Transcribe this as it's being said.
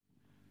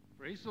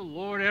Praise the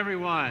Lord,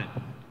 everyone.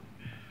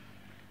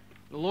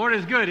 The Lord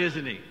is good,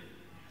 isn't He?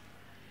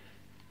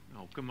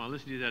 Oh, come on,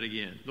 let's do that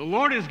again. The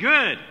Lord is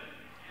good.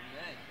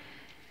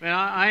 Well,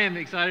 I am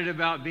excited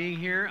about being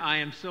here. I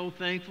am so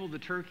thankful. The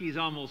turkey's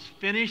almost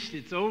finished.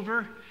 It's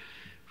over.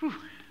 Whew.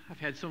 I've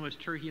had so much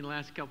turkey in the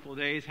last couple of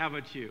days. How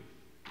about you?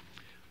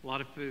 A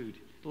lot of food.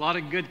 A lot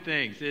of good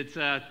things. It's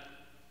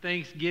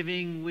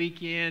Thanksgiving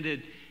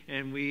weekend,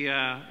 and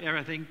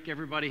I think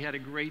everybody had a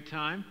great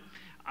time.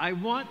 I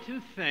want to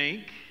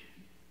thank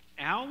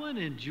Alan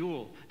and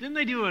Jewel. Didn't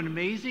they do an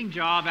amazing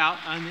job out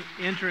on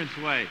the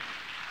entranceway?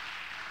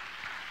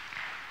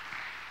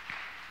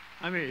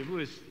 I mean,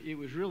 it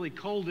was really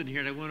cold in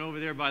here, and I went over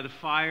there by the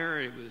fire.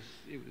 It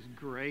was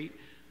great.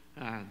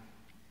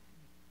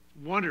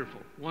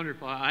 Wonderful.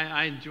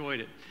 I enjoyed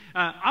it.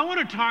 I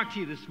want to talk to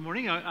you this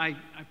morning. I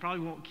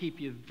probably won't keep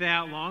you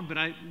that long, but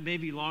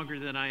maybe longer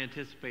than I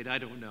anticipate. I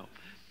don't know.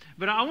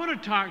 But I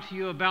want to talk to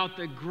you about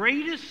the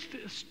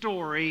greatest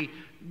story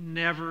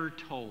never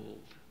told.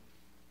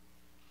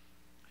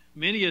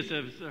 Many of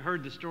us have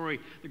heard the story,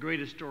 the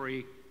greatest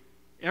story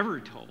ever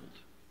told.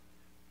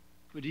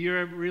 But do you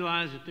ever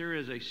realize that there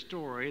is a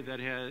story that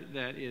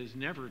is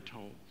never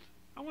told?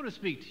 I want to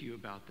speak to you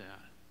about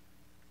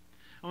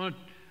that.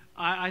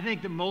 I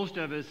think that most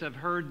of us have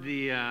heard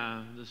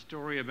the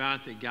story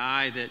about the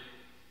guy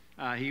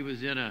that he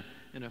was in a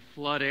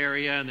flood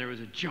area, and there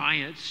was a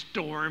giant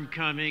storm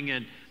coming,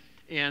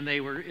 and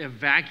they were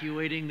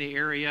evacuating the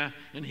area,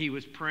 and he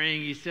was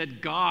praying. He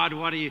said, "God,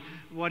 what do you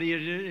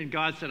do?" And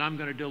God said, "I'm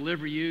going to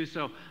deliver you."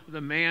 So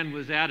the man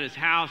was at his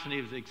house, and he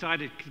was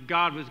excited because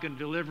God was going to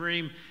deliver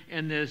him.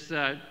 And this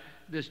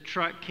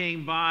truck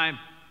came by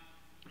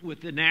with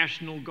the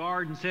National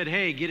Guard and said,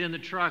 "Hey, get in the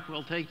truck.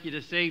 We'll take you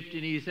to safety."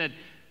 And he said,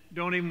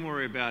 "Don't even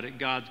worry about it.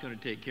 God's going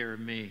to take care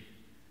of me."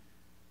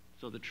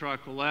 So the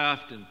truck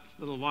left, and a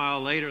little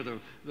while later,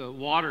 the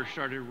water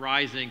started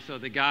rising. So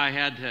the guy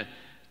had to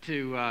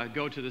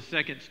go to the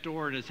second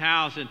store in his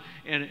house, and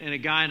a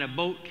guy in a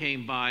boat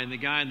came by, and the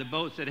guy in the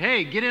boat said,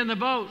 "Hey, get in the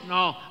boat, and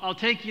I'll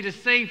take you to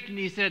safety." And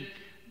he said,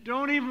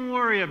 "Don't even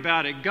worry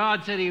about it.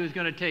 God said He was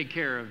going to take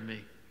care of me."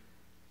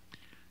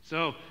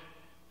 So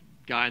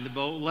the guy in the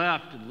boat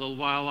left, and a little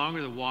while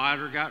longer, the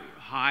water got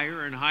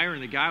higher and higher,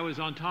 and the guy was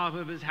on top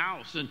of his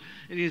house. And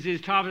as he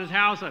was top of his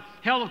house, a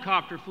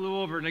helicopter flew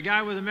over, and a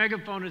guy with a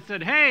megaphone had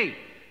said, "Hey,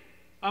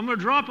 I'm going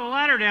to drop a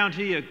ladder down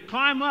to you.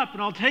 Climb up,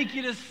 and I'll take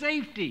you to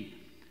safety."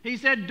 He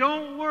said,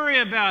 "Don't worry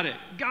about it.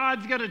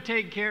 God's going to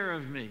take care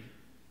of me."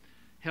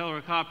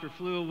 Helicopter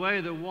flew away,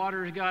 the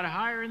water got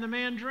higher, and the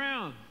man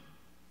drowned.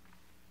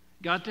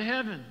 Got to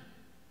heaven.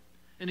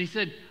 And he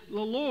said,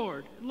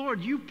 Lord,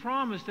 you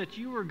promised that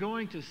you were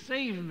going to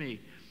save me,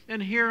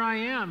 and here I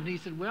am." And he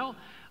said, "Well,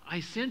 I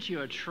sent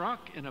you a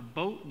truck and a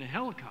boat and a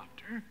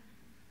helicopter."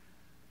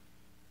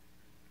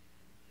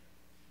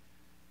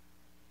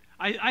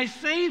 I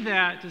say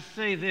that to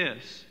say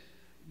this: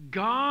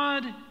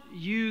 God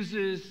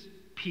uses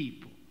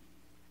people.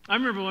 I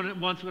remember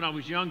once when I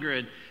was younger,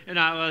 and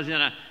I was in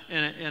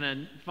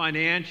a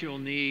financial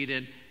need,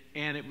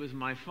 and it was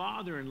my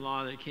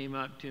father-in-law that came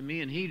up to me,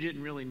 and he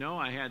didn't really know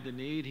I had the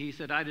need. He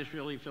said, "I just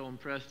really feel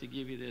impressed to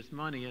give you this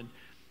money,"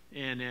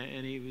 and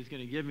he was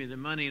going to give me the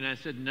money, and I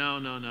said, No,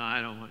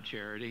 I don't want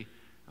charity.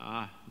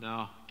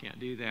 No, can't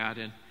do that.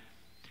 And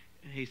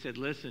he said,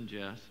 "Listen,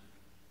 Jess,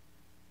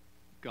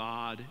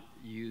 God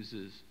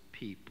uses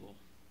people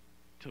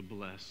to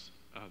bless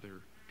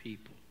other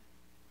people."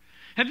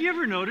 Have you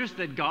ever noticed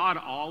that God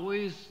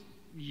always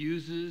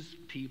uses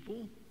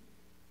people?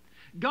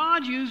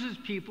 God uses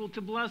people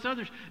to bless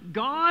others.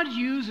 God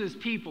uses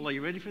people, are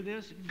you ready for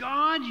this?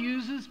 God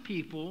uses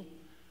people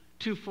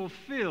to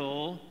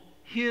fulfill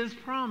His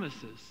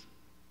promises.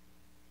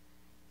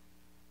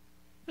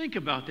 Think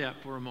about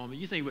that for a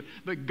moment. You think,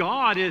 but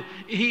God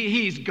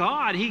He's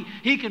God.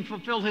 He can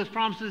fulfill His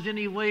promises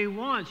any way He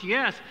wants,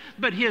 yes,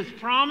 but His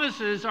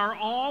promises are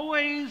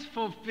always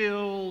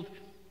fulfilled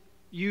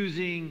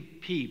using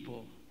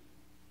people.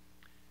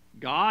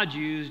 God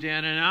used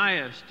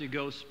Ananias to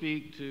go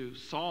speak to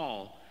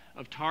Saul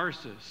of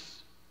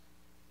Tarsus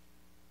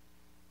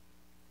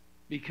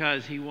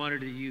because He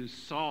wanted to use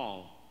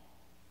Saul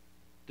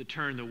to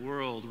turn the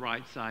world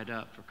right side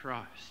up for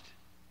Christ.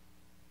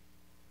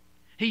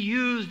 He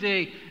used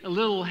a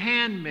little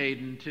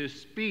handmaiden to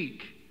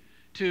speak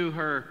to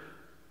her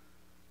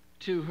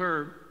the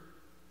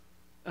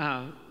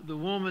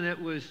woman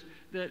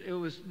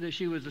that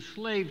she was a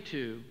slave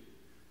to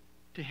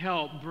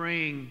help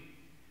bring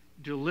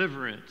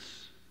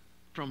deliverance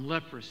from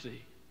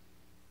leprosy.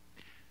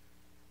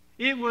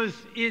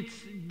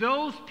 It's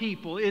those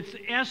people, it's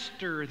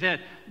Esther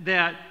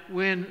that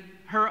when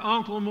her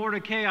uncle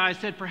Mordecai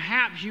said,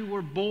 "Perhaps you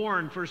were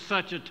born for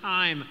such a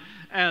time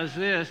as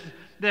this,"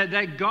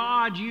 that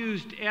God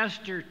used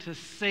Esther to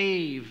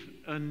save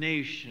a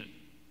nation.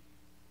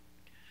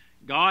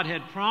 God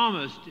had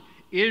promised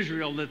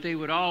Israel that they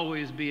would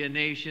always be a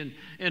nation,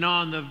 and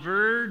on the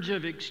verge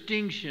of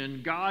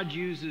extinction, God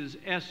uses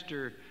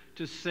Esther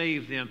to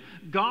save them.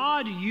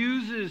 God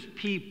uses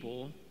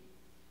people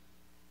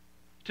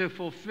to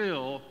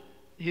fulfill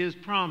His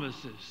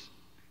promises.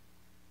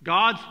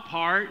 God's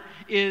part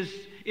is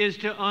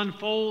to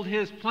unfold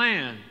His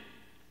plan.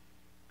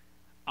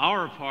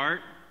 Our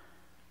part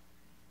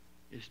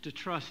is to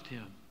trust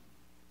Him.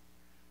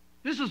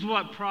 This is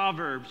what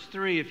Proverbs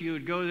 3, if you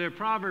would go there,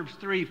 Proverbs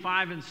 3,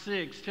 5, and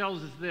 6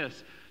 tells us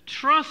this.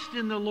 Trust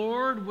in the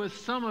Lord with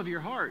some of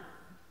your heart.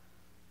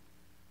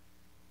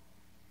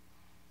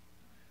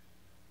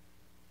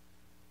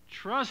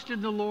 Trust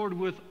in the Lord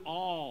with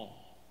all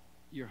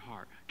your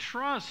heart.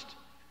 Trust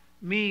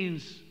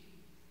means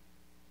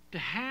to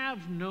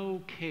have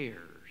no cares.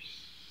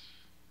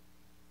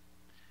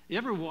 You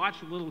ever watch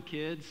little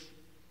kids?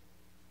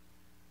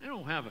 They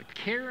don't have a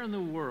care in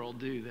the world,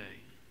 do they?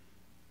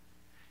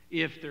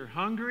 If they're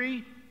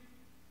hungry,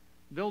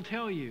 they'll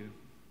tell you.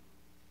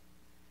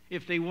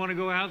 If they want to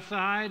go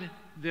outside,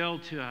 they'll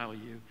tell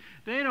you.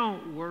 They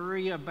don't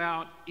worry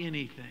about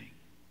anything.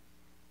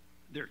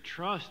 Their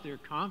trust, their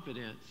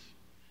confidence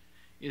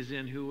is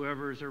in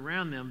whoever's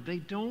around them. They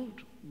don't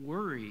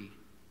worry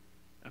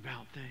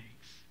about things.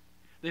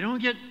 They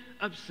don't get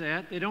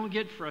upset. They don't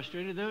get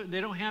frustrated. They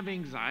don't have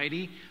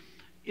anxiety.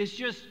 It's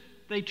just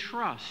they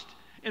trust.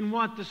 And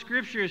what the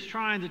Scripture is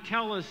trying to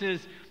tell us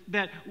is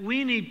that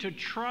we need to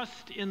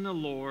trust in the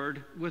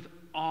Lord with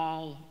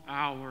all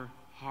our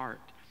heart.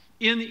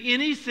 In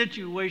any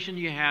situation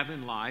you have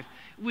in life,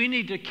 we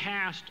need to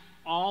cast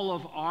all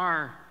of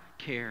our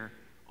care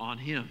on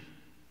Him.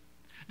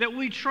 That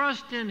we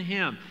trust in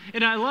Him.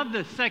 And I love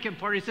the second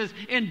part. He says,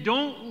 and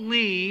don't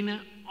lean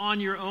on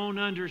your own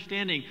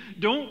understanding.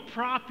 Don't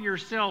prop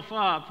yourself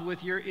up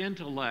with your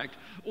intellect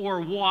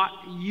or what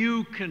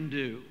you can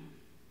do.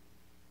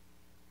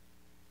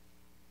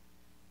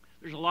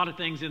 There's a lot of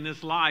things in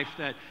this life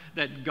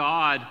that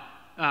God,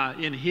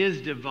 in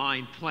His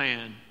divine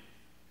plan,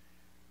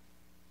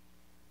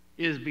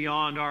 is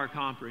beyond our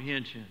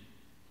comprehension.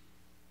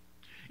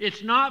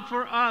 It's not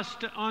for us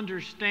to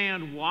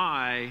understand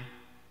why.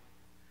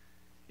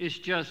 It's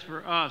just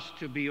for us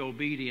to be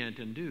obedient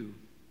and do.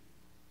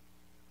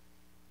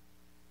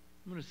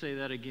 I'm going to say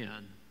that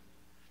again.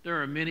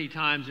 There are many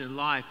times in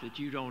life that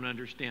you don't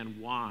understand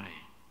why.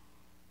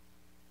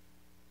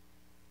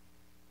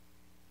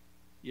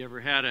 You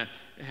ever had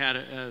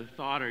a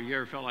thought, or you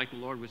ever felt like the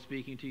Lord was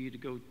speaking to you to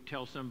go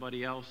tell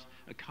somebody else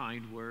a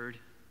kind word?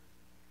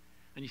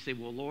 And you say,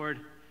 well, Lord,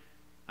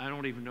 I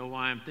don't even know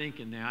why I'm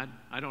thinking that.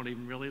 I don't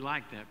even really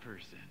like that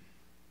person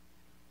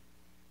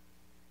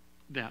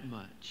that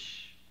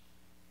much.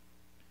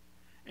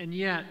 And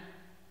yet,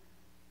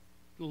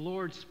 the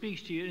Lord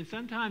speaks to you, and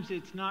sometimes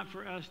it's not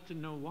for us to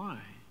know why.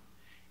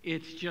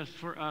 It's just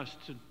for us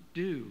to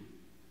do.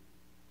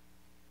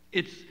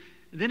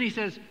 Then He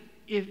says,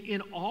 if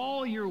in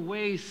all your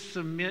ways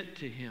submit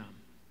to Him.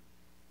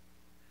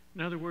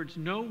 In other words,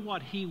 know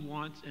what He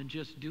wants and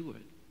just do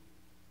it.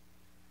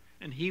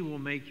 And He will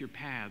make your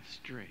path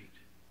straight.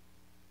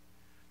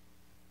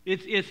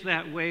 It's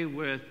that way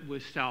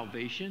with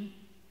salvation.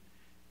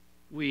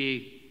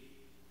 We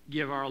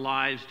give our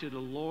lives to the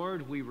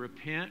Lord. We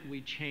repent.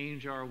 We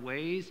change our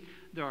ways.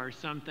 There are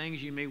some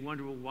things you may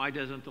wonder, well, why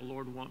doesn't the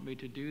Lord want me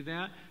to do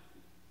that?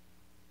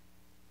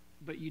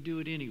 But you do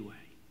it anyway.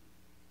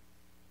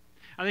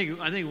 I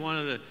think one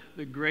of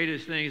the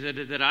greatest things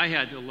that I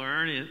had to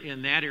learn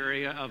in that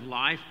area of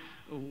life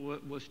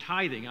was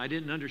tithing. I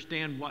didn't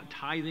understand what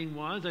tithing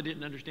was. I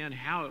didn't understand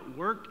how it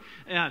worked.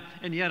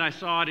 And yet I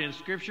saw it in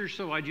Scripture,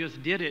 so I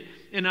just did it.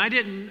 And I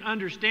didn't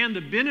understand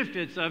the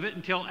benefits of it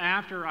until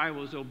after I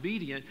was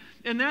obedient.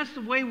 And that's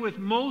the way with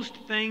most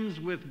things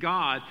with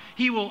God.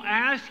 He will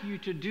ask you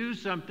to do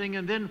something,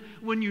 and then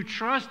when you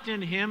trust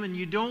in Him and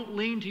you don't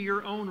lean to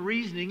your own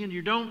reasoning and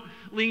you don't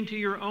lean to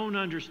your own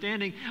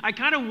understanding, I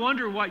kind of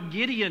wonder what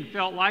Gideon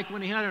felt like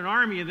when he had an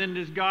army and then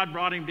just God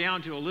brought him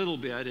down to a little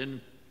bit and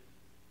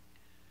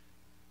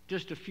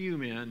just a few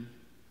men.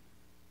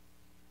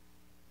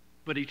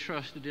 But he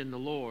trusted in the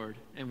Lord,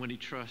 and when he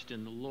trusted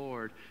in the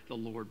Lord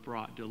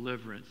brought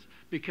deliverance.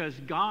 Because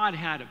God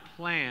had a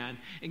plan,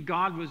 and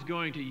God was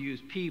going to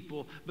use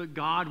people, but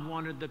God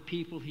wanted the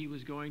people He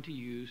was going to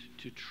use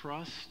to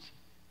trust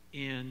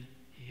in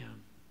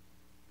Him.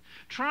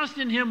 Trust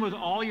in Him with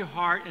all your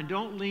heart, and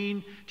don't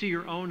lean to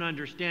your own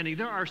understanding.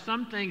 There are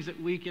some things that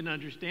we can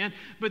understand,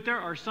 but there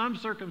are some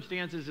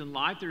circumstances in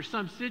life, there are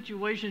some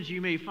situations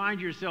you may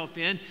find yourself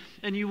in,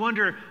 and you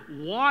wonder,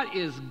 what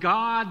is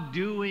God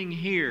doing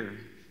here?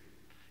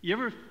 You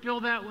ever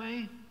feel that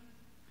way?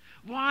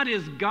 What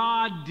is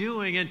God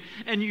doing?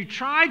 And you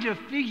try to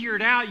figure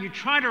it out. You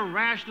try to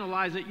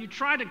rationalize it. You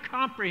try to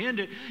comprehend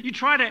it. You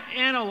try to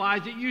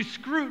analyze it. You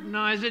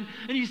scrutinize it.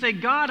 And you say,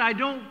 God, I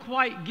don't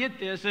quite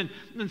get this. And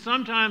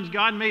sometimes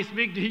God may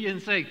speak to you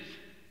and say,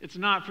 it's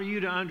not for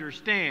you to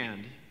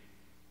understand.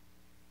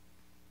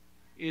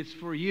 It's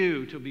for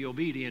you to be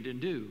obedient and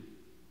do.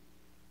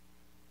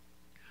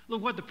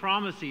 Look what the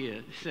promise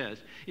says.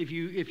 If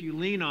you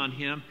lean on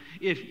Him,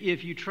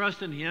 if you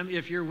trust in Him,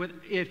 if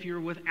you're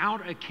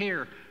without a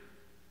care,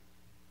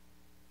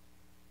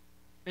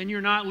 and you're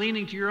not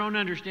leaning to your own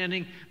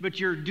understanding, but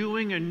you're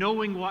doing and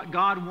knowing what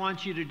God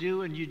wants you to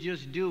do, and you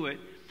just do it,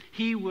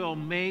 He will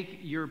make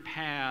your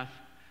path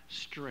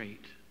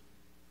straight.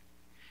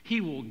 He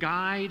will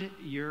guide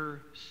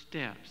your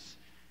steps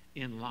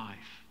in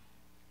life.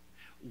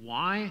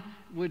 Why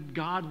would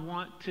God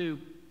want to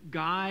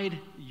guide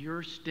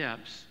your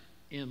steps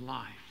in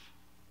life?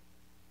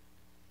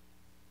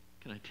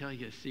 Can I tell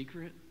you a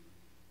secret?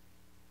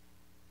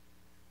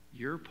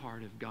 You're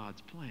part of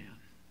God's plan.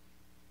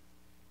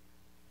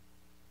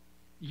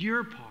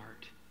 You're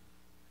part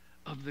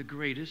of the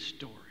greatest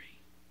story.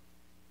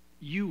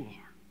 You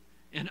are,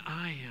 and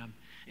I am,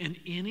 and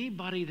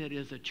anybody that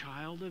is a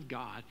child of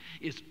God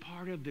is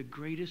part of the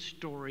greatest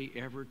story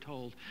ever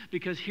told.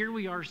 Because here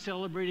we are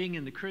celebrating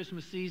in the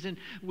Christmas season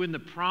when the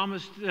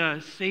promised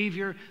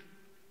Savior,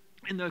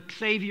 and the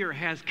Savior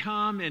has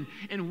come,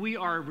 and we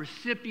are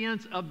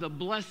recipients of the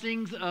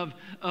blessings of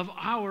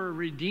our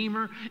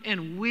Redeemer,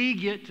 and we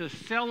get to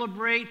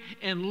celebrate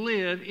and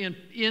live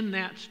in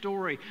that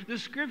story. The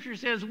Scripture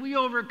says we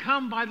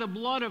overcome by the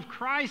blood of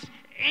Christ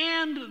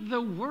and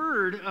the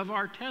word of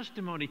our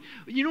testimony.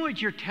 You know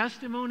what your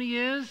testimony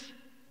is?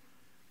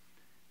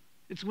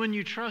 It's when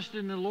you trusted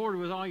in the Lord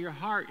with all your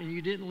heart and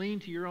you didn't lean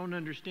to your own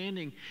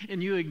understanding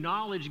and you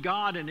acknowledged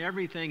God in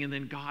everything, and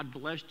then God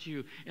blessed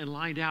you and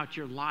lined out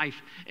your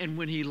life. And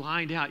when He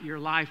lined out your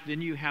life,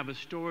 then you have a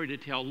story to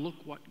tell. Look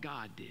what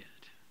God did.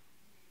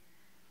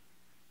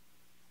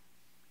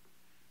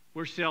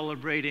 We're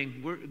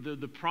celebrating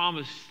the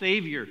promised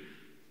Savior.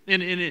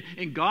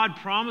 And God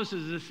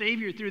promises a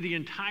Savior through the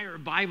entire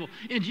Bible.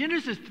 In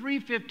Genesis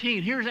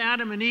 3:15, here's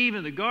Adam and Eve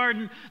in the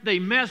garden. They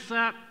mess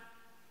up.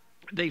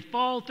 They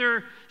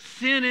falter,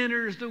 sin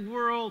enters the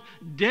world,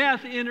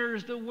 death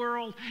enters the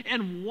world,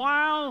 and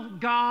while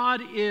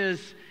God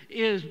is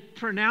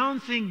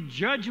pronouncing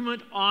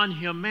judgment on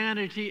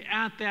humanity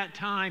at that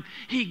time,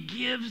 He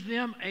gives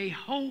them a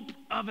hope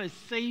of a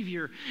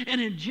Savior. And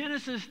in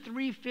Genesis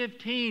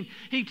 3:15,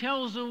 He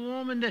tells the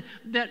woman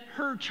that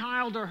her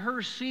child or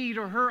her seed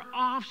or her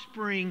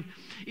offspring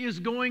is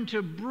going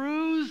to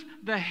bruise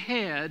the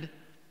head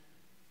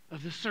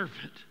of the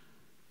serpent.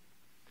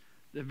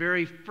 The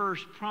very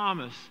first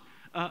promise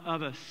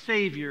of a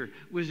Savior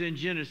was in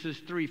Genesis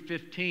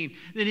 3:15.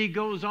 Then he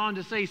goes on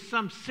to say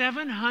some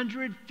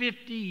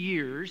 750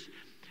 years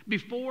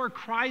before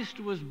Christ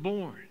was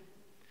born.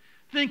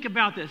 Think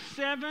about this.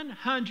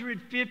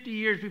 750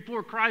 years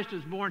before Christ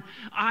was born,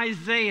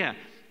 Isaiah,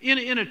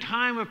 in a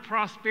time of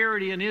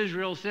prosperity in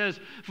Israel, says,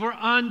 "For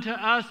unto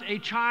us a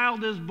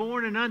child is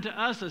born, and unto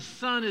us a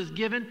son is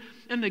given,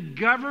 and the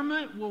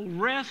government will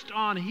rest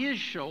on His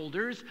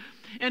shoulders.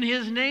 And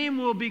His name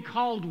will be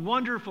called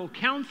Wonderful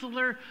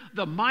Counselor,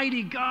 the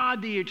Mighty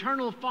God, the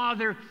Eternal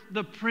Father,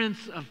 the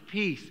Prince of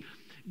Peace."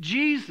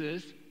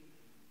 Jesus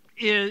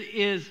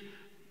is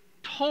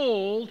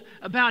told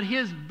about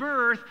His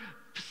birth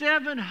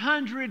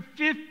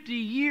 750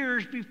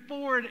 years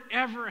before it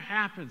ever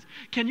happens.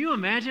 Can you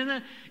imagine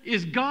that?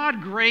 Is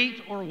God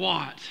great or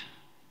what?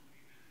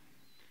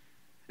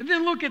 And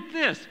then look at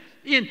this.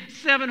 In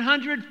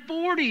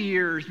 740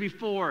 years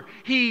before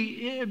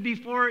he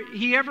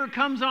ever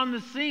comes on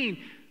the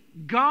scene,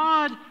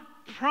 God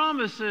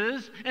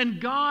promises and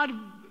God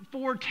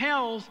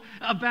foretells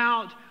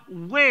about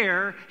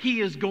where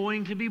He is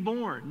going to be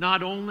born.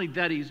 Not only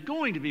that He's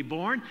going to be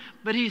born,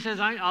 but He says,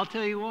 I'll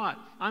tell you what,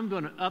 I'm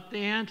going to up the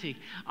ante.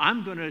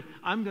 I'm going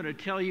to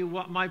tell you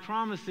what my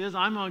promise is.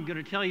 I'm going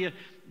to tell you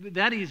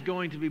that He's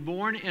going to be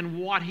born and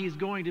what He's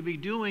going to be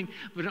doing,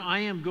 but I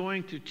am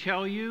going to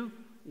tell you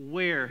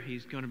where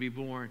He's going to be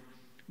born.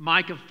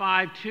 Micah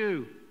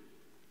 5:2.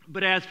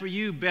 "But as for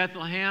you,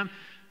 Bethlehem,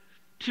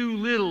 too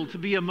little to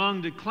be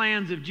among the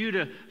clans of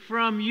Judah,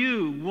 from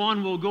you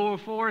one will go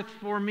forth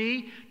for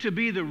me to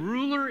be the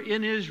ruler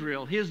in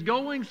Israel. His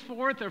goings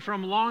forth are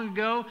from long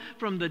ago,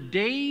 from the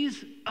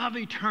days of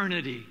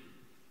eternity."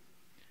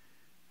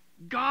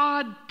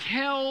 God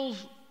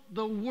tells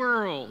the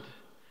world,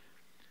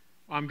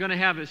 I'm going to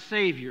have a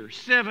Savior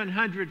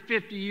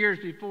 750 years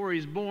before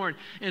He's born.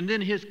 And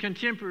then his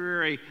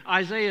contemporary,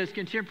 Isaiah's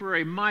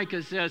contemporary,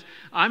 Micah says,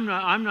 I'm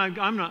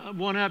not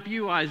one up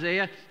you,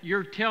 Isaiah.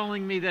 You're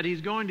telling me that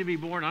He's going to be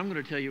born. I'm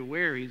going to tell you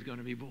where He's going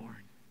to be born.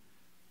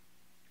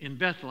 In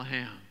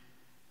Bethlehem.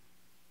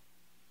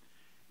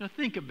 Now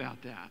think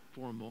about that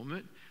for a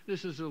moment.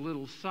 This is a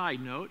little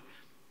side note.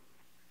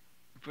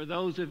 For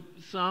those of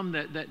some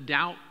that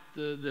doubt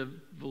the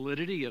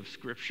validity of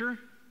Scripture,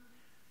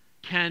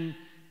 can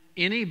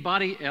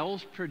anybody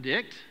else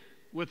predict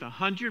with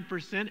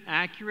 100%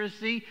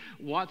 accuracy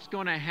what's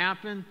going to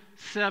happen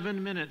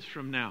 7 minutes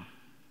from now?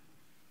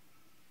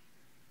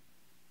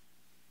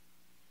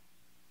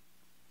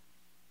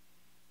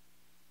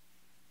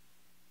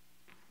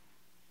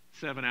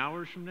 $7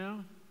 hours from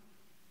now?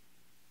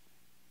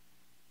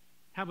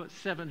 How about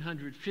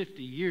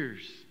 750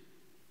 years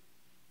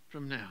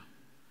from now?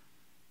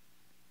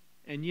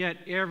 And yet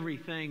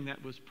everything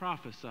that was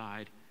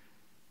prophesied,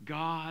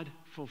 God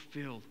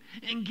fulfilled.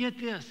 And get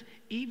this,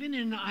 even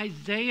in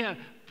Isaiah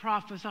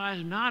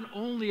prophesies not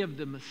only of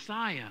the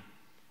Messiah,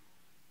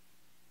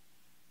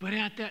 But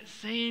at that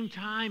same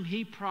time,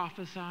 he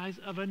prophesies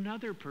of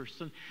another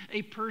person,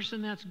 a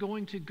person that's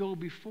going to go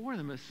before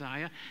the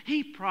Messiah.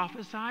 He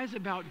prophesies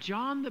about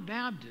John the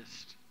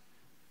Baptist.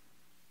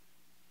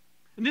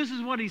 And this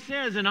is what he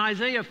says in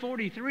Isaiah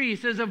 43. He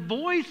says, a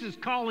voice is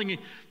calling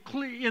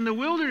in the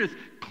wilderness,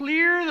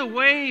 clear the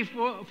way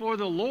for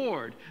the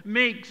Lord.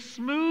 Make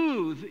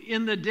smooth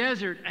in the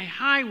desert a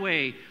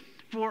highway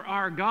for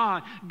our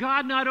God.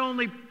 God not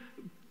only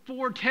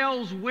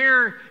foretells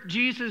where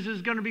Jesus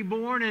is going to be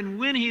born and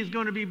when he's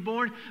going to be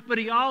born, but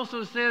he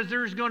also says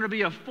there's going to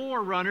be a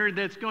forerunner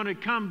that's going to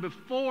come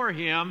before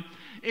him,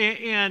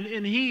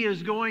 and he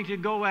is going to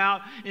go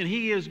out and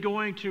he is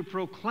going to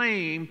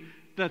proclaim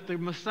that the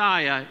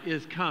Messiah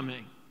is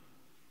coming.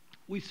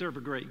 We serve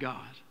a great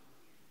God.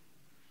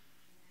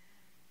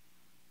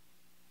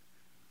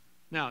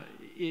 Now,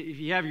 if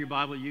you have your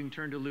Bible, you can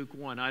turn to Luke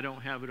 1. I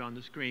don't have it on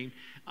the screen.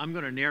 I'm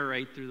going to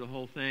narrate through the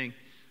whole thing.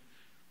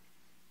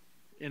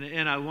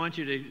 And I want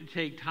you to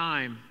take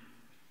time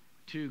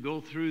to go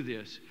through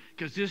this,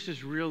 because this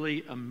is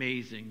really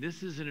amazing.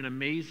 This is an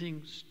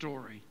amazing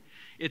story.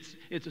 It's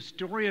a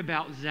story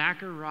about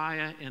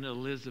Zachariah and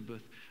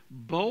Elizabeth,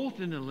 both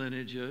in the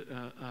lineage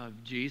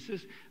of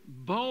Jesus,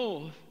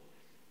 both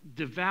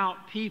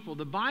devout people.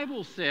 The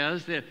Bible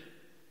says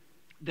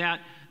that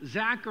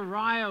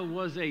Zachariah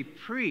was a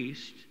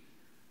priest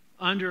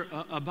under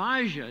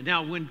Abijah.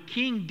 Now, when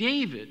King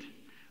David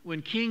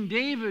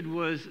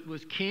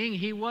was king,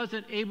 he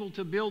wasn't able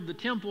to build the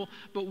temple,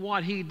 but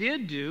what he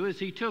did do is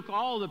he took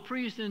all the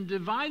priests and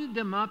divided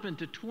them up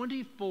into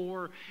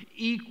 24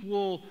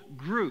 equal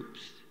groups.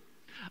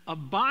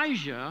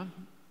 Abijah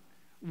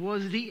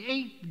was the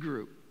 8th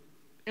group.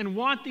 And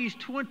what these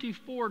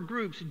 24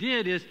 groups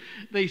did is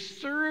they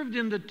served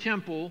in the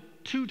temple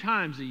 2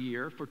 times a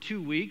year for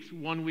 2 weeks,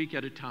 1 week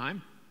at a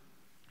time.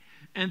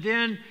 And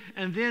then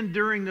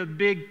during the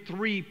big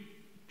 3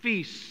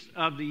 feasts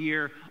of the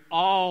year,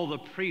 all the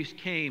priests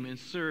came and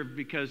served,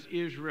 because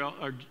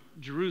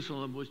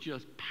Jerusalem was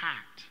just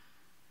packed.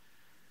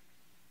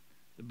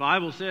 The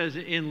Bible says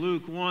in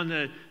Luke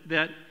 1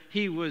 that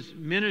he was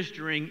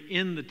ministering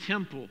in the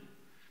temple.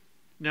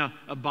 Now,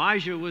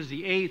 Abijah was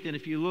the 8th, and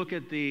if you look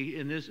at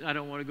I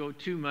don't want to go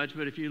too much,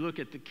 but if you look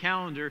at the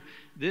calendar,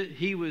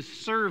 he was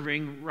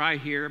serving right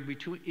here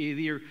between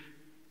either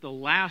the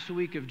last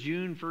week of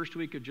June, first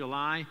week of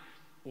July,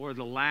 or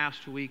the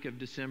last week of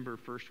December,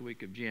 first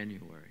week of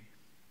January.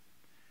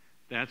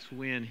 That's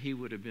when he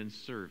would have been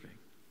serving.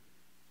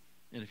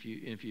 And if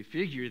you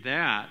figure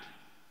that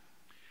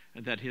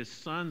his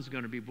son's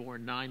going to be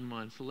born 9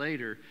 months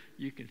later,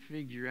 you can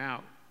figure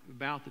out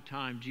about the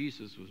time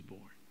Jesus was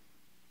born.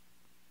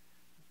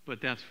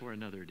 But that's for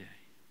another day.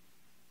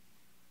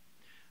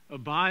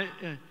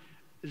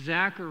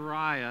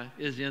 Zechariah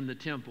is in the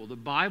temple. The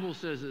Bible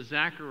says that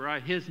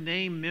Zechariah, his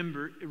name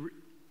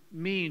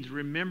means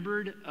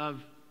remembered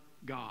of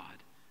God.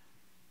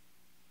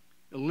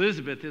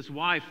 Elizabeth, his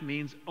wife,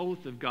 means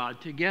oath of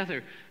God.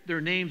 Together, their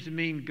names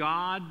mean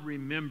God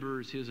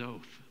remembers his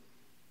oath.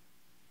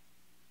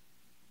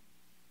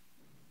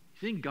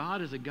 You think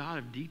God is a God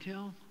of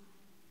detail?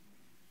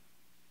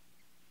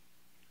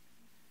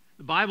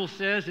 The Bible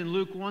says in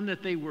Luke 1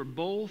 that they were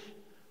both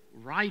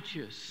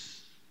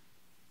righteous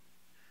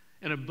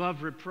and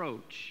above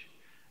reproach.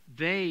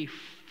 They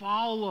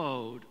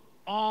followed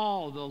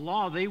all the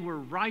law. They were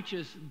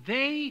righteous.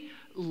 They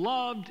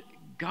loved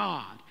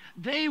God.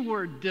 They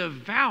were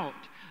devout.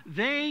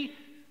 They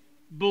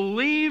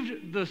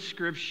believed the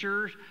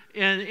Scripture,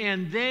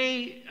 and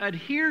they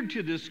adhered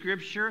to the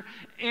Scripture,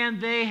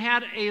 and they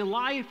had a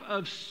life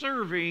of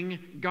serving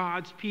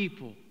God's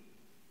people.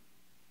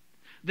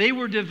 They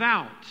were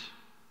devout.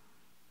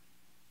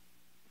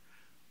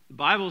 The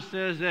Bible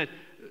says that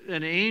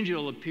an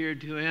angel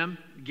appeared to him.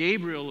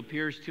 Gabriel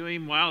appears to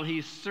him while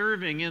he's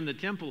serving in the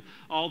temple.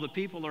 All the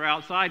people are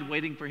outside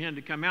waiting for him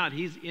to come out.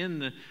 He's in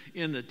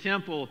the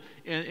temple,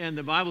 and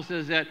the Bible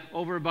says that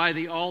over by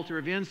the altar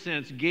of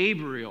incense,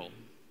 Gabriel,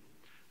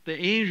 the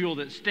angel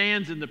that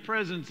stands in the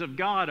presence of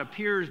God,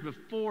 appears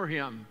before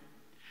him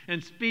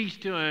and speaks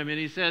to him, and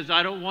he says,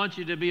 I don't want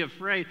you to be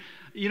afraid.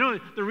 You know,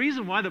 the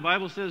reason why the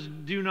Bible says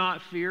do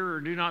not fear or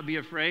do not be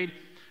afraid,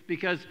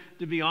 because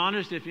to be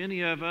honest, if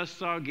any of us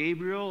saw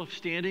Gabriel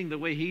standing the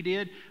way he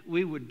did,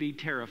 we would be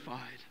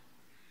terrified.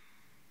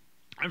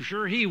 I'm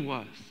sure he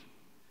was.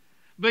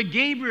 But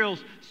Gabriel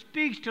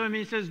speaks to him and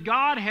he says,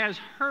 God has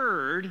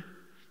heard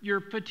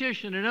your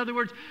petition. In other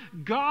words,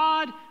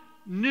 God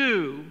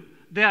knew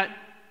that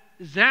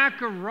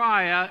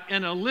Zechariah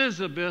and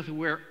Elizabeth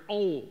were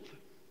old.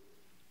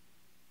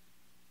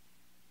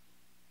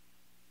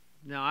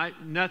 Now,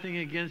 nothing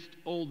against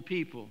old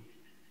people.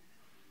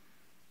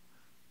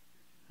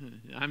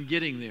 I'm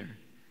getting there.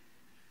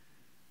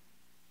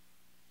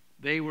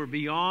 They were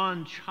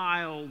beyond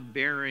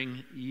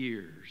childbearing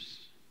years.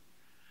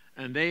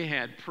 And they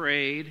had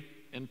prayed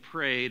and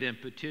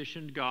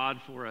petitioned God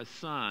for a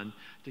son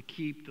to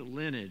keep the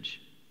lineage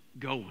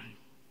going.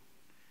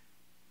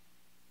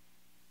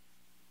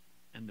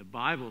 And the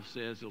Bible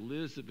says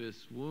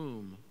Elizabeth's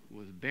womb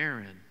was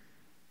barren.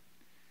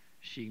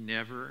 she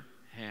never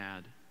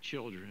had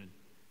children.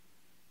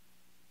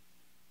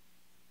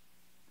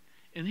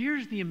 And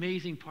here's the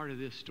amazing part of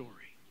this story.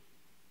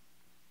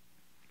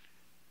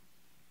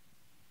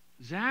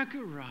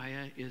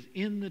 Zechariah is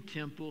in the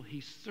temple.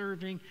 He's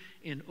serving.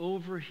 And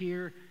over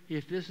here,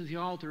 if this is the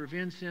altar of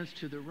incense,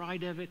 to the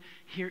right of it,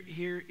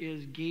 here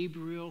is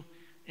Gabriel.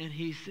 And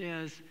he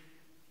says,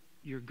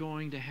 you're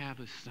going to have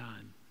a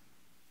son.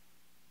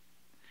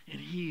 And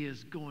he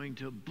is going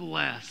to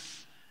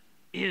bless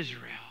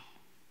Israel.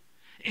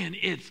 And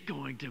it's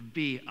going to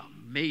be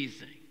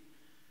amazing.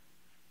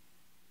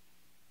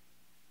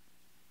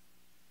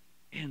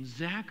 And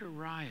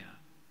Zechariah,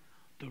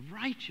 the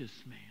righteous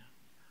man,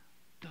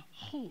 the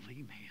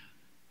holy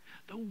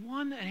man, the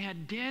one that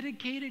had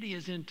dedicated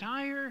his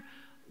entire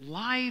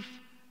life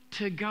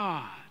to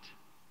God,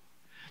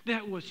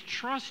 that was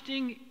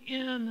trusting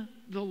in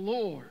the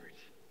Lord,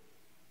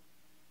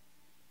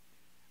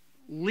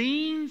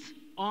 leans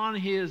on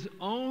his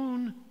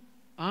own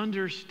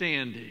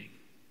understanding.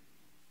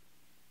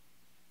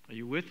 Are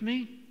you with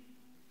me?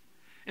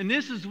 And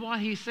this is what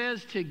he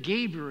says to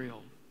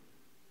Gabriel.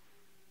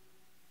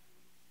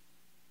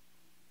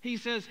 He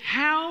says,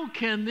 how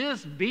can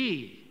this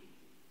be?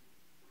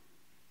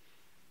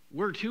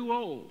 We're too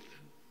old.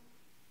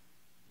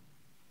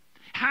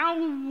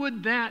 How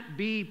would that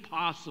be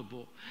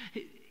possible?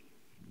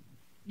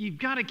 You've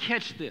got to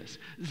catch this.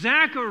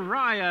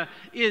 Zechariah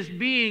is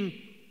being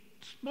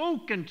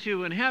spoken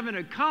to and having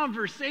a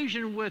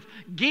conversation with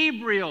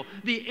Gabriel,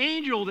 the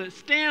angel that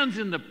stands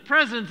in the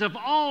presence of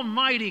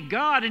Almighty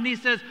God. And he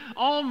says,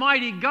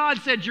 Almighty God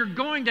said, you're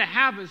going to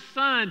have a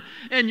son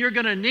and you're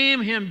going to name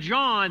him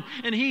John.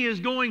 And he is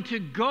going to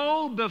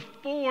go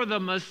before the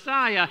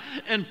Messiah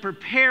and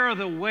prepare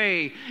the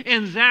way.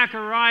 And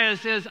Zechariah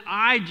says,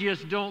 I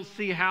just don't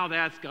see how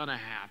that's going to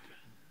happen.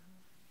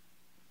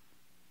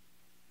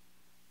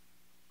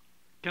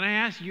 Can I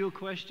ask you a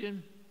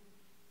question?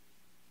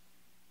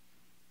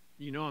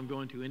 You know I'm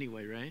going to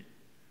anyway, right?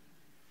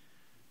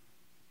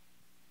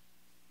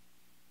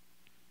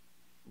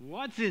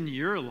 What's in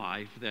your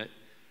life that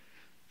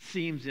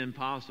seems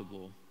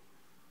impossible,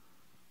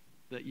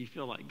 that you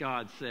feel like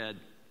God said,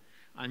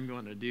 I'm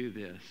going to do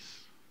this,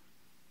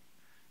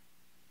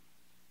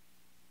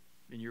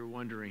 and you're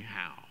wondering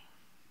how?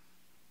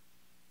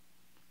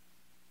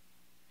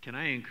 Can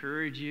I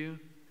encourage you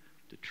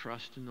to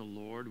trust in the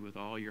Lord with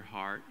all your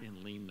heart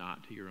and lean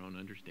not to your own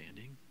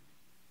understanding?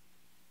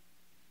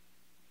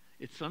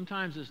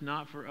 Sometimes it's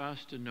not for us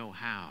to know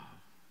how,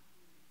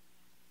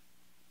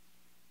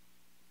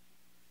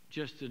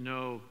 just to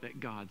know that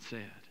God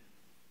said.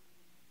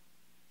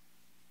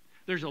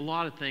 There's a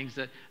lot of things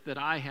that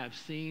I have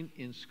seen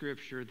in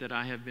Scripture that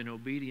I have been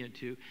obedient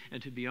to,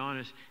 and to be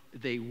honest,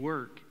 they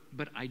work,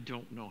 but I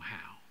don't know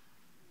how.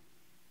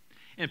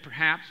 And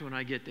perhaps when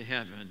I get to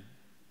heaven,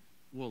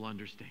 we'll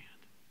understand.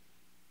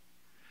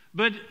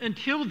 But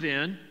until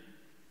then,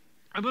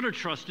 I'm going to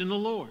trust in the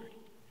Lord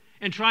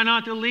and try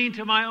not to lean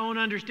to my own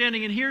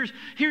understanding. And here's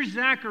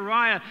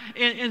Zechariah.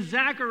 And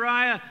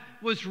Zechariah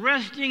was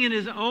resting in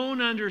his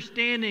own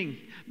understanding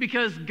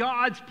because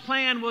God's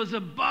plan was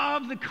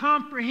above the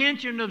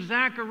comprehension of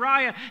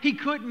Zechariah. He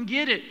couldn't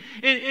get it.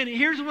 And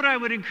here's what I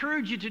would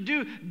encourage you to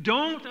do.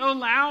 Don't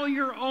allow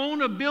your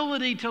own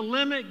ability to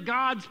limit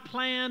God's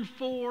plan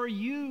for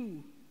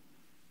you.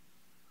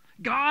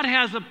 God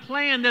has a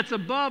plan that's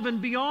above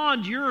and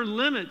beyond your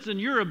limits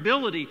and your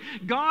ability.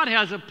 God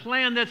has a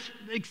plan that's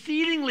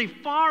exceedingly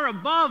far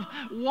above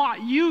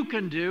what you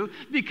can do,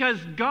 because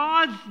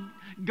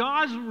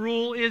God's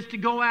rule is to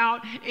go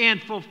out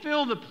and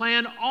fulfill the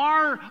plan.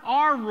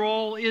 Our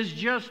role is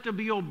just to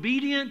be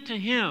obedient to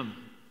Him.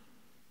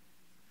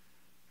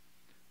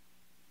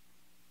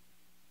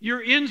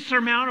 Your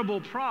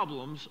insurmountable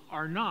problems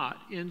are not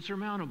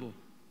insurmountable.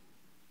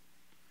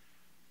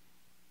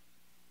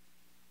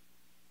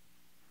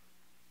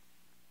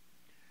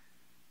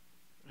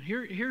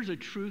 Here's a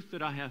truth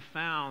that I have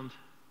found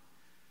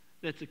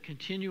that's a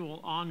continual,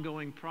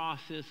 ongoing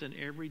process in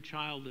every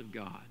child of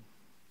God.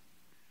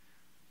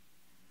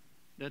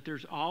 That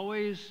there's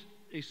always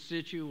a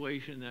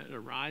situation that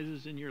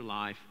arises in your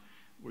life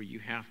where you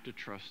have to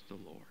trust the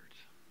Lord.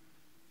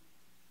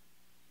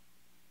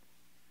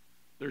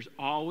 There's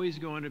always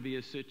going to be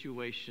a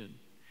situation,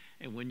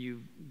 and when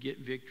you get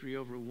victory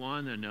over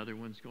one, another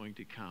one's going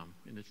to come.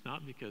 And it's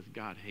not because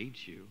God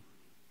hates you.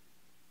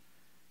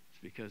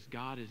 Because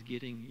God is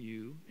getting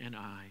you and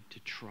I to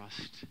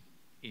trust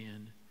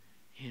in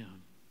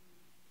Him.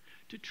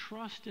 To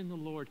trust in the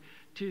Lord.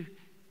 To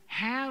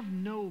have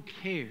no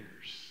cares.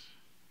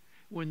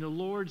 When the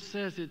Lord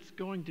says it's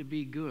going to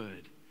be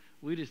good,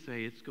 we just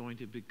say it's going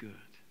to be good.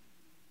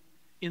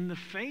 In the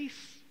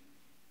face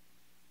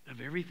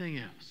of everything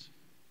else.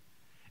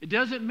 It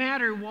doesn't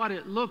matter what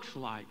it looks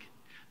like.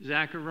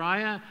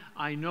 Zechariah,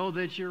 I know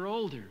that you're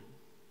older.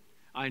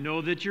 I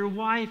know that your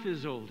wife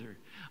is older.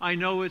 I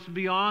know it's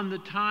beyond the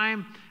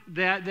time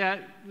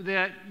that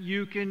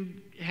you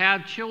can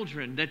have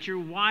children, that your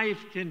wife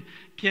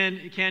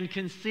can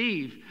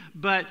conceive.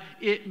 But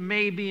it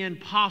may be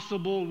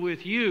impossible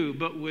with you,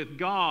 but with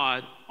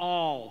God,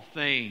 all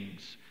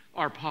things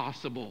are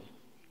possible.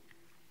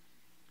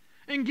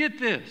 And get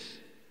this,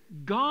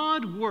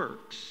 God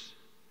works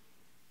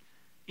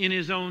in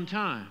His own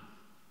time.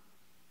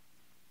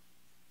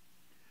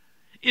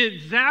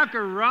 If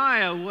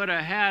Zechariah would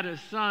have had a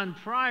son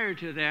prior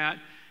to that,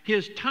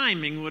 his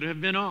timing would have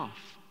been off.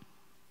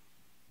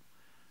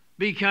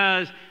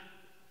 Because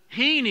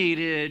he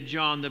needed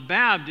John the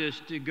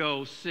Baptist to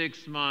go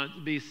 6 months,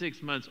 be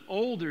 6 months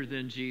older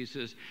than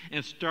Jesus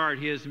and start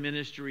his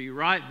ministry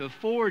right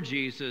before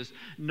Jesus,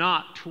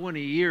 not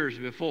 20 years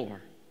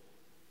before.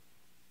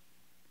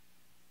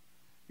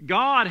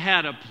 God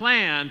had a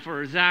plan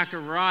for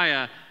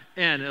Zechariah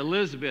and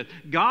Elizabeth.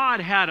 God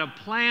had a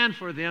plan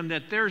for them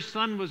that their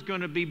son was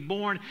going to be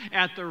born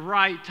at the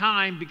right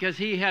time, because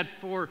He had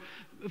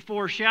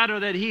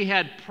foreshadowed that, He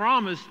had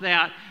promised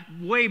that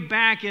way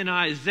back in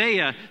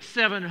Isaiah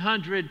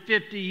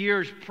 750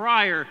 years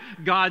prior.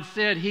 God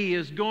said He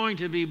is going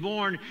to be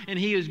born and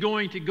He is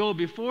going to go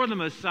before the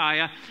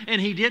Messiah,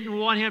 and He didn't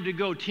want Him to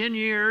go 10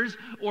 years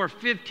or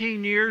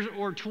 15 years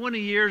or 20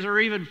 years or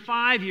even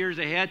 5 years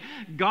ahead.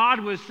 God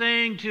was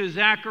saying to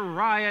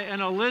Zechariah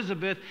and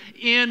Elizabeth,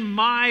 in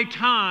my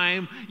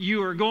time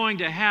you are going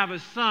to have a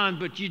son,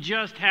 but you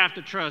just have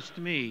to trust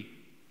me.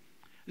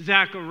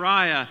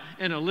 Zechariah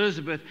and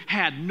Elizabeth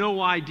had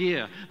no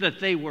idea that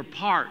they were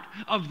part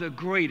of the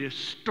greatest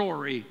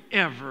story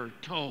ever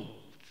told.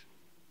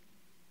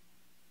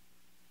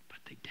 But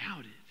they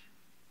doubted.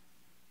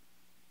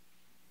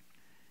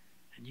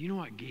 And you know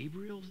what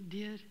Gabriel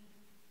did?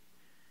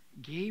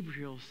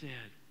 Gabriel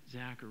said,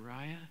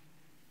 Zechariah,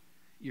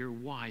 your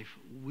wife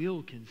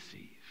will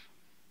conceive.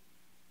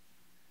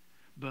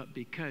 But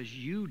because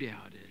you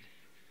doubted,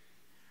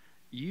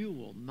 you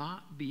will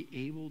not be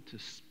able to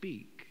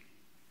speak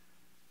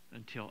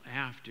until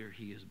after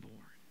he is born.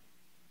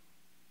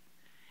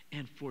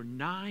 And for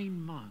 9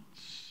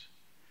 months,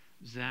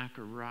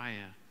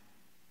 Zechariah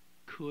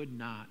could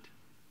not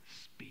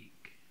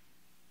speak.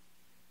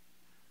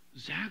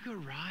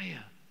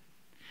 Zechariah,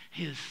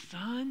 his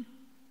son,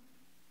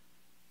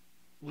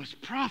 was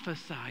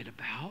prophesied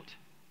about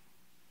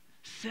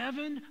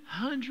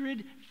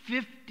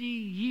 750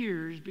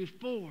 years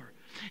before.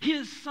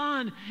 His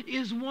son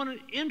is one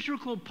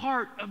integral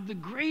part of the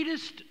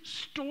greatest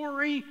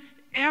story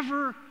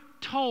ever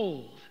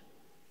told.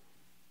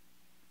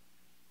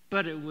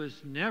 But it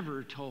was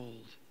never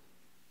told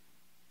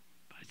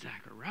by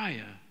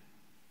Zechariah,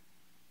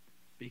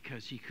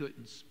 because he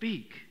couldn't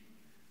speak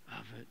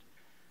of it,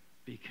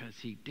 because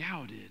he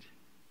doubted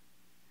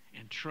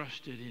and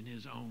trusted in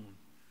his own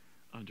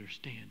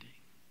understanding.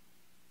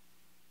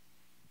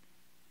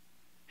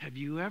 Have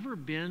you ever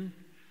been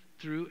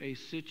through a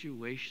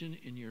situation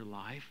in your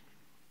life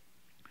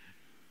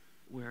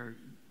where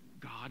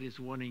God is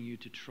wanting you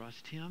to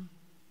trust Him,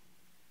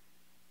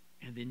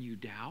 and then you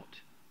doubt,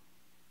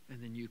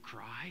 and then you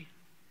cry,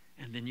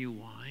 and then you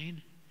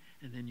whine,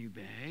 and then you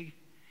beg,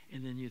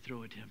 and then you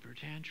throw a temper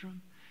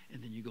tantrum,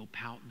 and then you go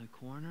pout in the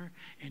corner,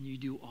 and you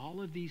do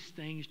all of these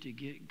things to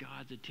get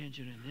God's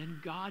attention, and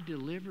then God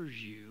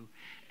delivers you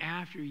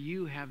after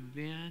you have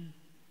been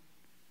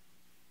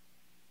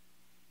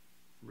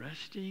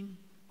resting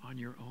on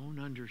your own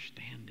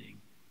understanding.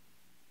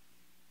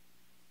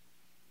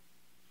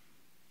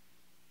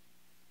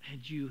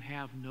 And you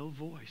have no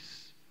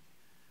voice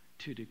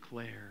to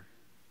declare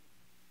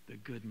the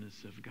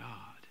goodness of God.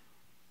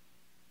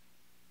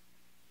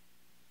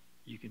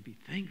 You can be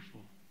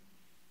thankful.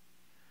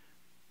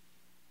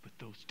 But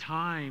those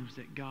times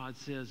that God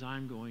says,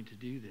 I'm going to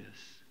do this,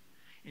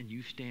 and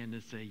you stand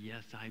and say,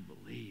 yes, I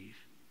believe,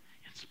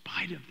 in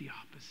spite of the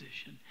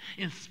opposition,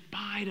 in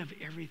spite of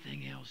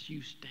everything else,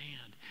 you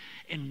stand.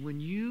 And when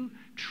you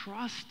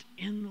trust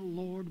in the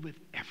Lord with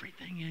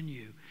everything in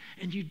you,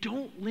 and you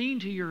don't lean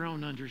to your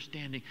own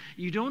understanding,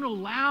 you don't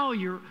allow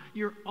your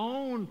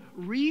own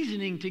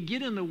reasoning to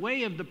get in the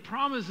way of the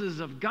promises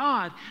of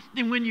God,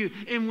 and when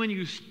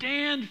you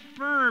stand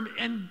firm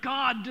and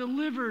God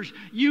delivers,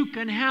 you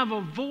can have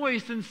a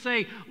voice and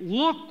say,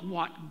 look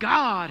what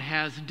God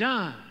has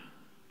done.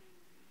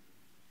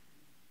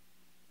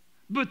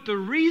 But the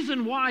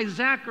reason why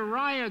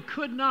Zechariah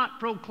could not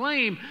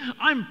proclaim,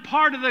 I'm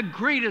part of the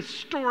greatest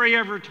story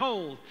ever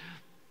told,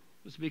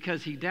 was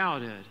because he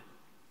doubted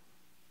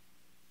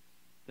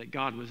that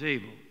God was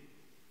able.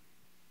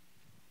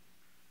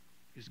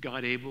 Is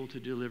God able to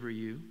deliver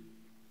you?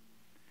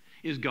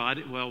 Is God,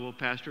 well,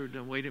 Pastor,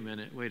 wait a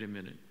minute.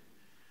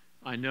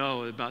 I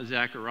know about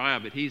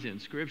Zechariah, but he's in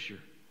Scripture.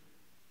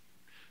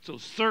 So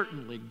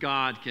certainly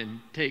God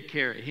can take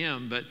care of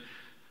him, but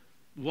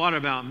what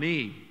about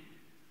me?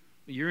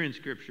 You're in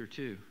Scripture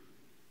too.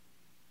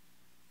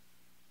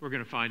 We're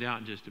going to find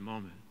out in just a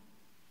moment.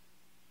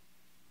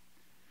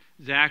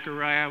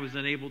 Zechariah was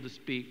unable to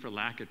speak for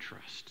lack of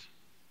trust.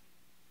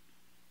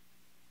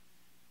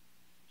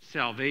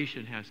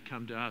 Salvation has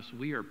come to us.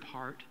 We are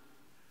part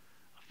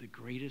of the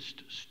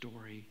greatest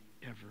story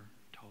ever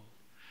told.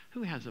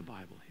 Who has a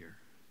Bible here?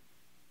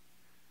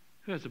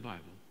 Who has a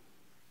Bible?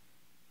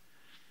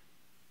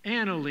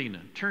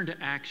 Annalena, turn to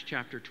Acts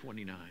chapter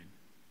 29.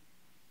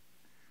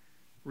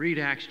 Read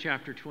Acts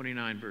chapter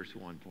 29, verse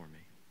 1 for me.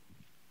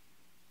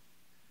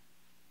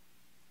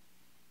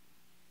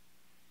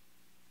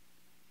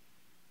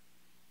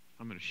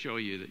 I'm going to show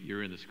you that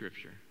you're in the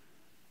Scripture.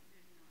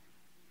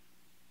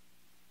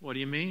 What do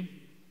you mean?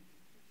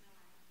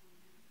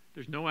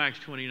 There's no Acts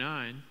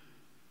 29.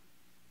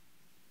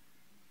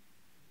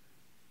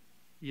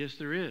 Yes,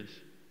 there is.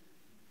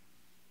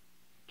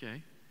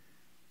 Okay.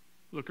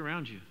 Look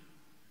around you.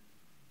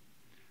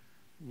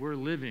 We're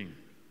living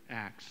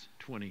Acts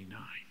 29.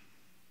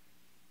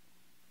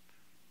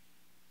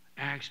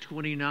 Acts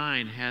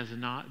 29 has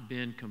not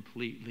been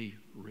completely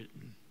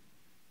written.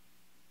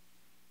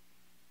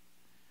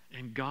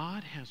 And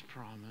God has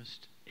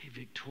promised a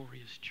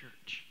victorious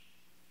church.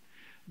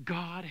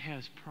 God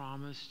has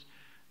promised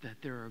that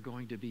there are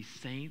going to be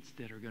saints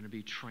that are going to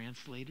be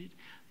translated.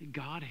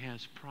 God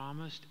has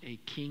promised a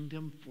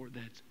kingdom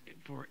that's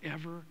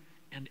forever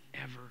and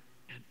ever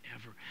and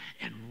ever.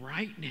 And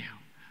right now,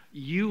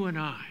 you and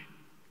I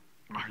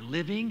are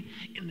living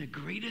in the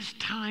greatest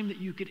time that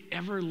you could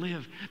ever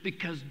live,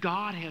 because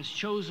God has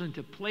chosen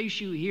to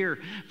place you here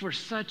for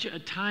such a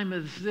time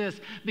as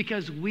this,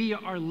 because we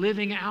are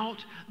living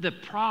out the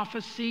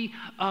prophecy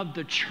of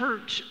the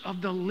church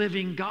of the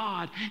living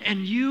God. And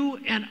you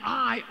and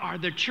I are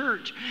the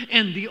church.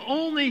 And the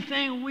only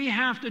thing we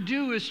have to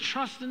do is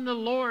trust in the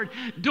Lord.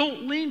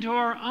 Don't lean to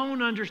our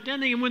own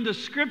understanding. And when the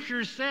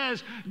Scripture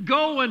says,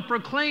 go and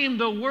proclaim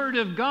the word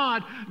of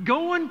God,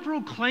 go and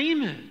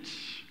proclaim it.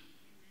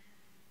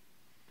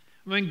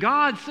 When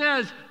God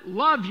says,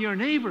 love your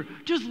neighbor,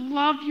 just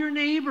love your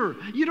neighbor.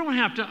 You don't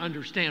have to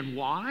understand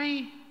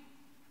why.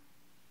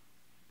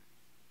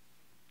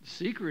 The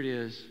secret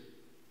is,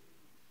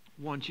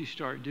 once you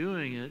start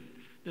doing it,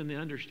 then the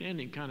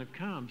understanding kind of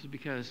comes,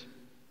 because,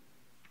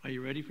 are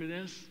you ready for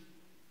this?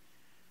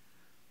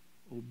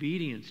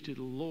 Obedience to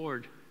the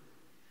Lord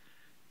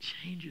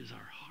changes our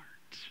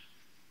heart.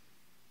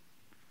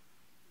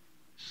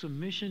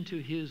 Submission to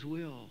His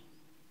will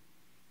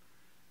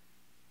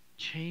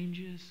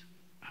changes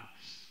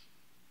us.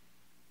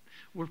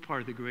 We're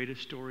part of the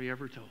greatest story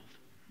ever told,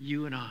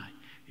 you and I.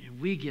 And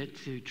we get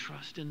to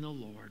trust in the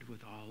Lord with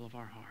all of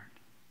our heart.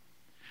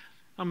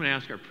 I'm going to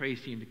ask our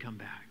praise team to come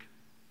back.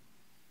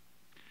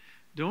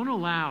 Don't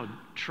allow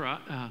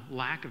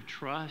lack of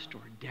trust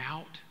or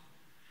doubt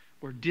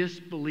or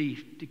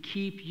disbelief to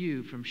keep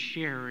you from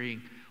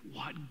sharing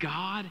what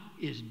God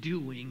is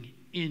doing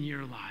in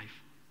your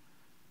life.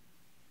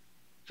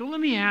 So let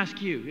me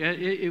ask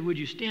you, would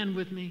you stand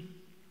with me?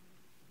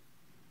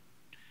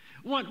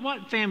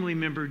 What family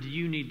member do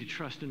you need to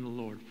trust in the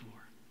Lord for?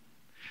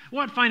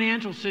 What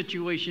financial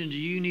situation do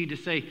you need to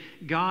say,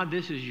 God,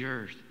 this is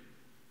yours?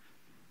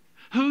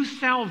 Whose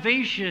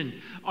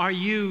salvation are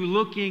you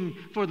looking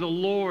for the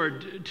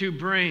Lord to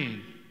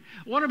bring?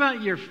 What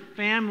about your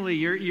family,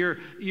 your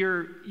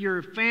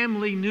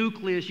family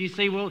nucleus? You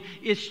say, well,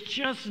 it's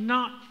just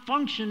not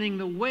functioning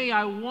the way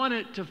I want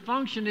it to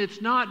function. It's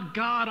not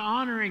God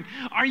honoring.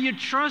 Are you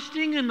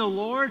trusting in the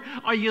Lord?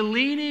 Are you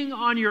leaning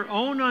on your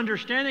own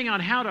understanding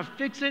on how to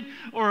fix it?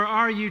 Or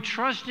are you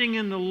trusting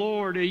in the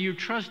Lord? Are you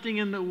trusting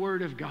in the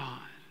Word of God?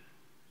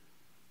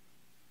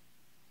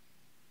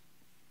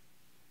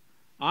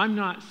 I'm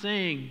not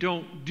saying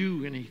don't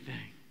do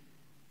anything.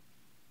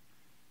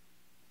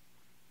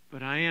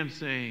 But I am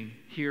saying,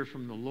 hear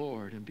from the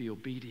Lord and be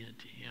obedient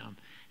to Him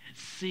and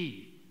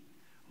see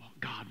what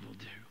God will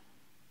do.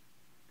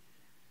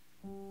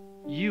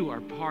 You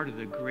are part of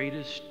the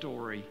greatest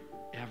story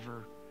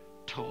ever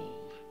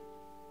told.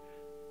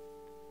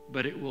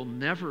 But it will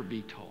never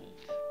be told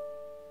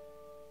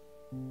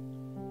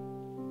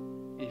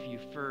if you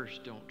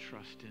first don't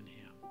trust in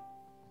Him.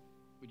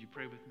 Would you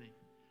pray with me?